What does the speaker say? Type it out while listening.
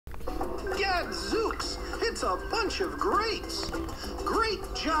Gadzooks! It's a bunch of greats! Great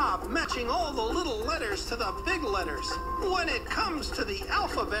job matching all the little letters to the big letters. When it comes to the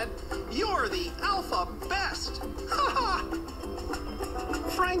alphabet, you're the alpha best! Ha ha!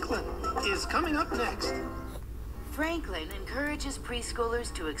 Franklin is coming up next. Franklin encourages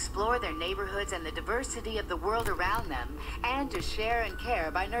preschoolers to explore their neighborhoods and the diversity of the world around them, and to share and care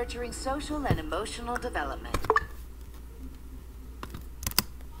by nurturing social and emotional development.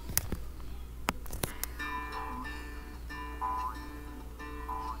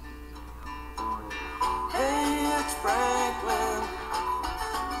 Hey, it's Franklin,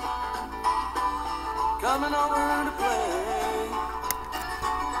 coming over to play.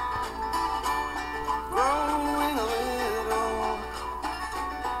 Growing a little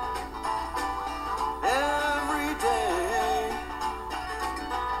every day.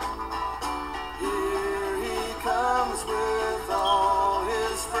 Here he comes with all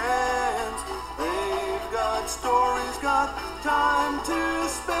his friends. They've got stories, got time to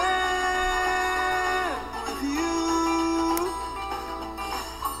spend with you.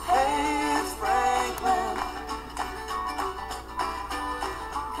 Hey, it's Franklin,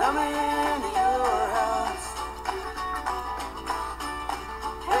 coming to your house.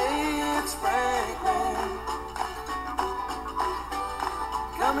 Hey, it's Franklin,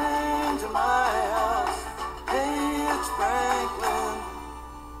 coming to my house. Hey, it's Franklin.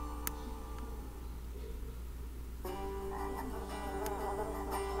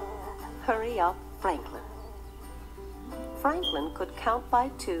 Hurry up, Franklin. Franklin could count by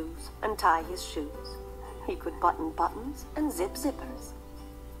twos and tie his shoes. He could button buttons and zip zippers.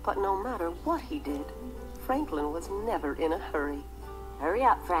 But no matter what he did, Franklin was never in a hurry. Hurry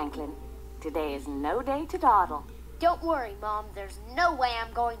up, Franklin. Today is no day to dawdle. Don't worry, Mom. There's no way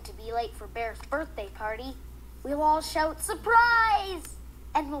I'm going to be late for Bear's birthday party. We'll all shout, "Surprise!"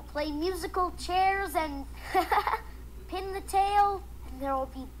 And we'll play musical chairs and pin the tail. And there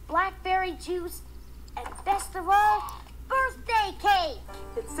will be blackberry juice. And best of all, birthday cake.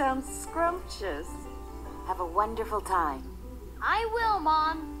 It sounds scrumptious. Have a wonderful time. I will,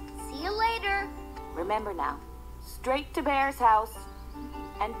 Mom. See you later. Remember now, straight to Bear's house.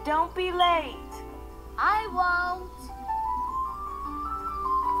 And don't be late. I won't.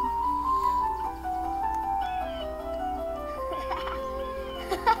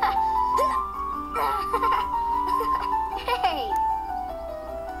 Hey!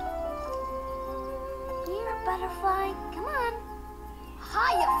 Here, Butterfly. Come on.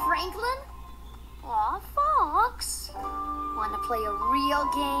 Hiya, Franklin. Aw, Fox. Want to play a real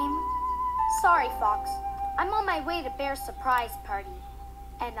game? Sorry, Fox. I'm on my way to Bear's surprise party,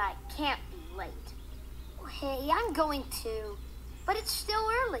 and I can't be late. Hey, I'm going to, but it's still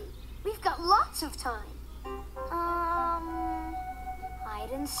early. We've got lots of time.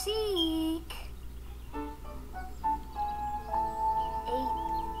 Hide and seek. 8,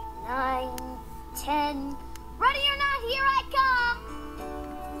 9, 10. Ready or not, here I come.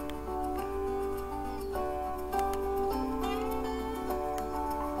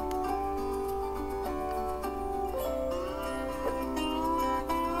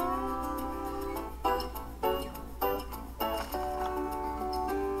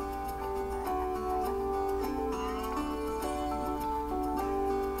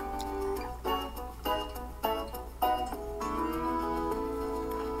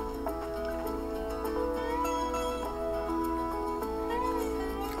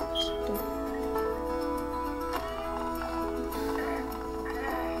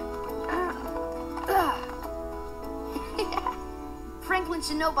 Franklin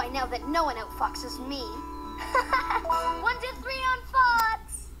should know by now that no one outfoxes me. 1, 2, 3 on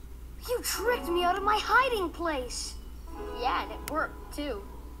Fox! You tricked me out of my hiding place. Yeah, and it worked, too.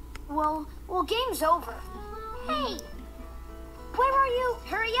 Well, game's over. Hey! Where are you?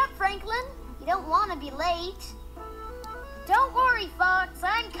 Hurry up, Franklin. You don't want to be late. Don't worry, Fox.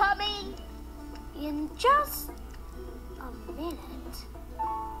 I'm coming. In just a minute.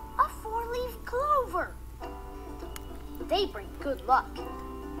 A 4-leaf clover. They bring good luck.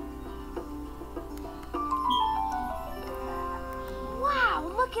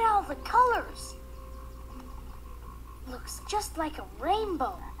 Wow, look at all the colors. Looks just like a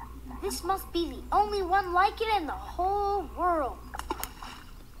rainbow. This must be the only one like it in the whole world.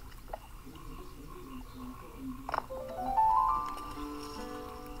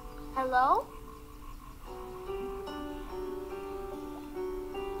 Hello?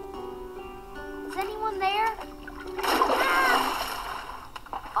 Is anyone there?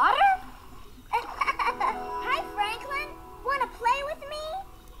 Otter? Hi, Franklin. Want to play with me?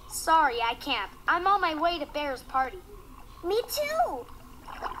 Sorry, I can't. I'm on my way to Bear's party. Me too.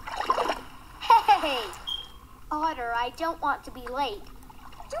 water. I don't want to be late.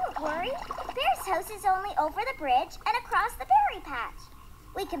 Don't worry. Bear's house is only over the bridge and across the berry patch.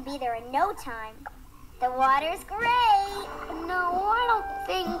 We can be there in no time. The water's great. No, I don't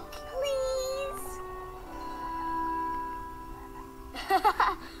think... Please.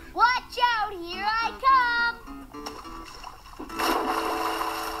 Watch out, here I come.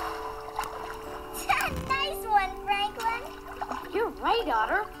 Nice one, Franklin. You're right,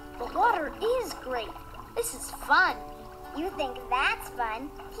 Otter. The water is great. This is fun. You think that's fun?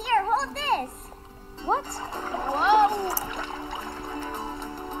 Here, hold this. What? Whoa!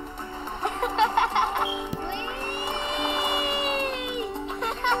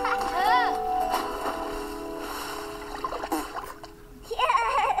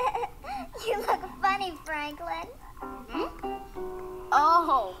 You look funny, Franklin.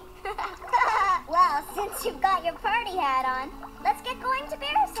 Oh. Well, since you've got your party hat on, let's get going to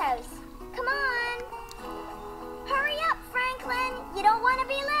Bear's house. Come on. Hurry up, Franklin. You don't want to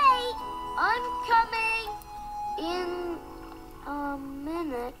be late. I'm coming in a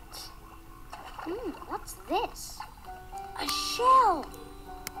minute. What's this? A shell.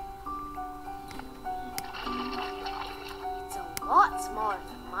 It's a lot smaller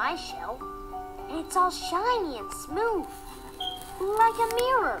than my shell. And it's all shiny and smooth, like a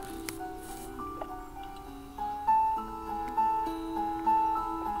mirror.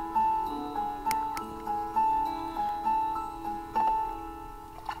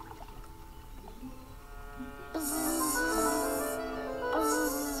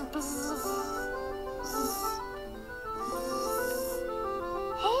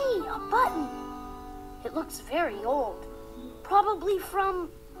 It looks very old. Probably from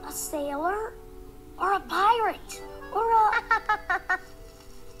a sailor or a pirate or a...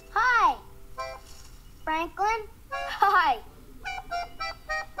 Hi. Franklin? Hi.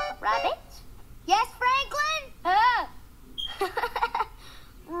 Rabbit? Yes, Franklin?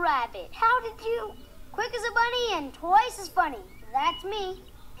 Rabbit, how did you... Quick as a bunny and twice as funny. That's me.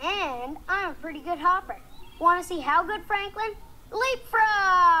 And I'm a pretty good hopper. Want to see how good, Franklin?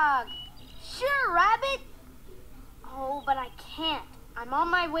 Leapfrog! Sure, Rabbit. Oh, but I can't. I'm on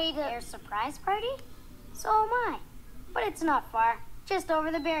my way to their surprise party. So am I. But it's not far. Just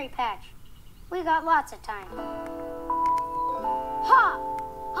over the berry patch. We got lots of time. Hop!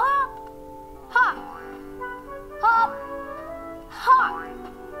 Hop! Hop! Hop! Hop!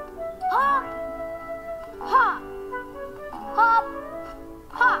 Hop! Hop! Hop!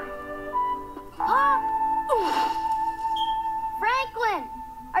 Hop! Hop! Franklin!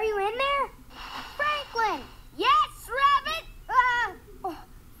 Are you in there? Franklin! Yes, Rabbit! Oh,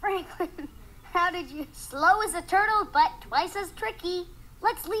 Franklin, how did you... Slow as a turtle, but twice as tricky.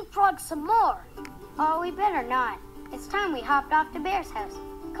 Let's leapfrog some more. Oh, we better not. It's time we hopped off to Bear's house.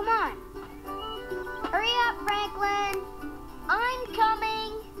 Come on. Hurry up, Franklin. I'm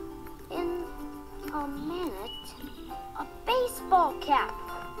coming. In a minute. A baseball cap.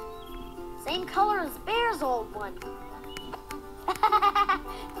 Same color as Bear's old one.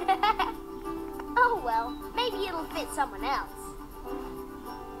 Oh, well, maybe it'll fit someone else.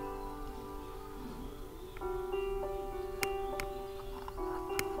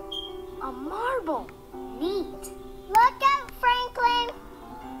 A marble. Neat. Look out, Franklin.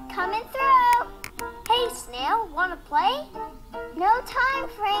 Coming through. Hey, Snail, want to play? No time,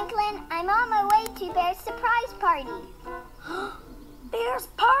 Franklin. I'm on my way to Bear's surprise party. Bear's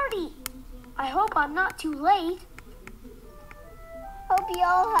party. I hope I'm not too late. Hope you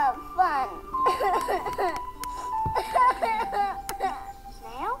all have fun.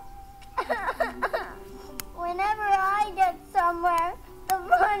 Snail? Whenever I get somewhere, the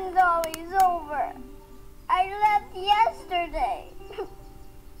fun's always over. I left yesterday.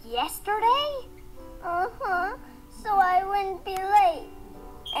 Yesterday? Uh-huh. So I wouldn't be late.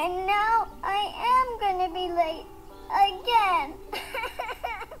 And now I am gonna be late again.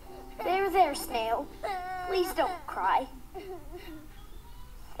 There, Snail. Please don't cry.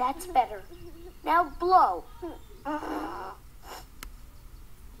 That's better. Now blow.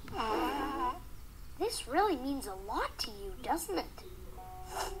 This really means a lot to you, doesn't it?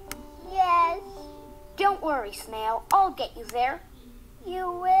 Yes. Don't worry, Snail. I'll get you there. You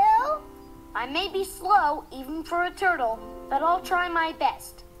will? I may be slow, even for a turtle, but I'll try my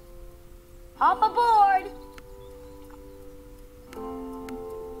best. Hop aboard!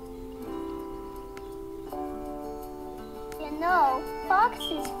 You know, Fox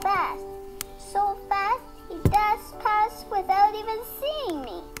is fast. So fast, he does pass without even seeing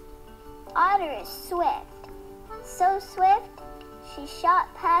me. Otter is swift. So swift, she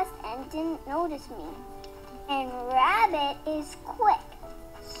shot past and didn't notice me. And Rabbit is quick.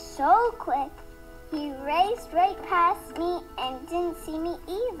 So quick, He raced right past me and didn't see me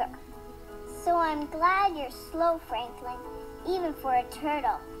either. So I'm glad you're slow, Franklin, even for a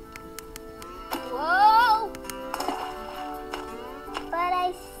turtle. Whoa! But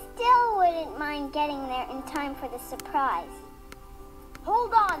I still wouldn't mind getting there in time for the surprise.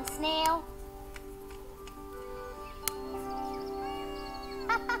 Hold on, Snail.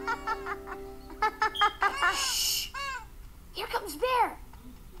 Shh! Here comes Bear.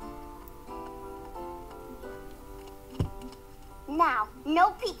 Now,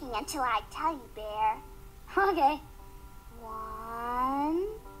 no peeking until I tell you, Bear. Okay. 1.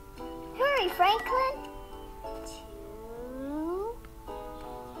 Hurry, Franklin. 2.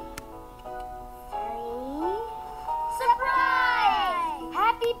 3. Surprise!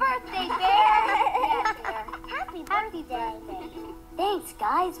 Happy birthday, Bear! Yeah, Bear. Happy birthday. Thanks,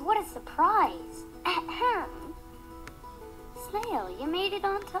 guys. What a surprise. Ahem. Snail, you made it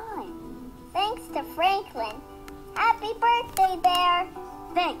on time. Thanks to Franklin. Happy birthday, Bear.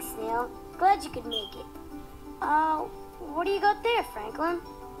 Thanks, Snail. Glad you could make it. What do you got there, Franklin?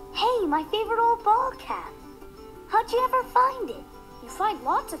 Hey, my favorite old ball cap. How'd you ever find it? You find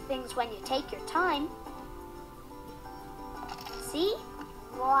lots of things when you take your time. See?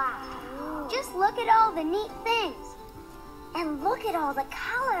 Wow. Just look at all the neat things. And look at all the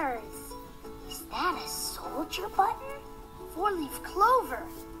colors. Is that a soldier button? 4-leaf clover.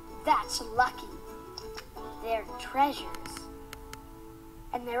 That's lucky. They're treasures.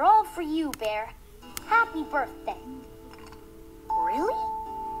 And they're all for you, Bear. Happy birthday. Really?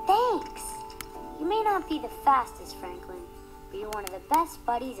 Thanks. You may not be the fastest, Franklin, but you're one of the best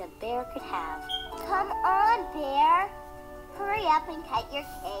buddies a bear could have. Come on, Bear. Hurry up and cut your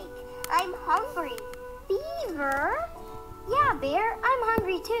cake. I'm hungry. Beaver? Yeah, Bear, I'm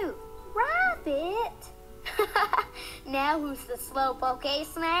hungry too. Rabbit? Now who's the slowpoke, eh,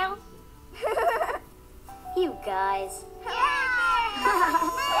 Snail? You guys.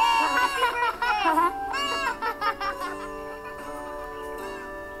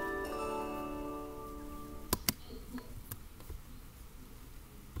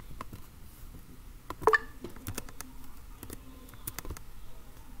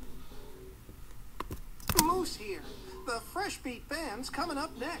 Moose here. The Fresh Beat Band's coming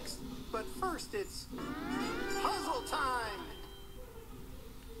up next. But first, it's puzzle time.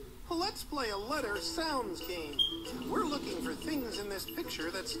 Let's play a letter sounds game. We're looking for things in this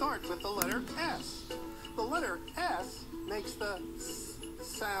picture that start with the letter S. The letter S makes the S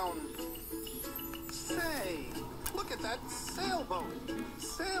sound. Say. Look at that sailboat.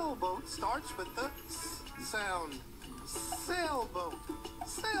 Sailboat starts with the S sound. Sailboat.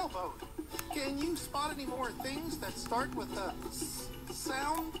 Sailboat. Can you spot any more things that start with the S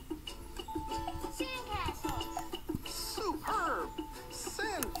sound? Sandcastles. Superb!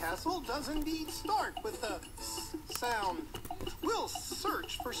 Sandcastle does indeed start with the S sound. We'll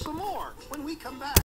search for some more when we come back.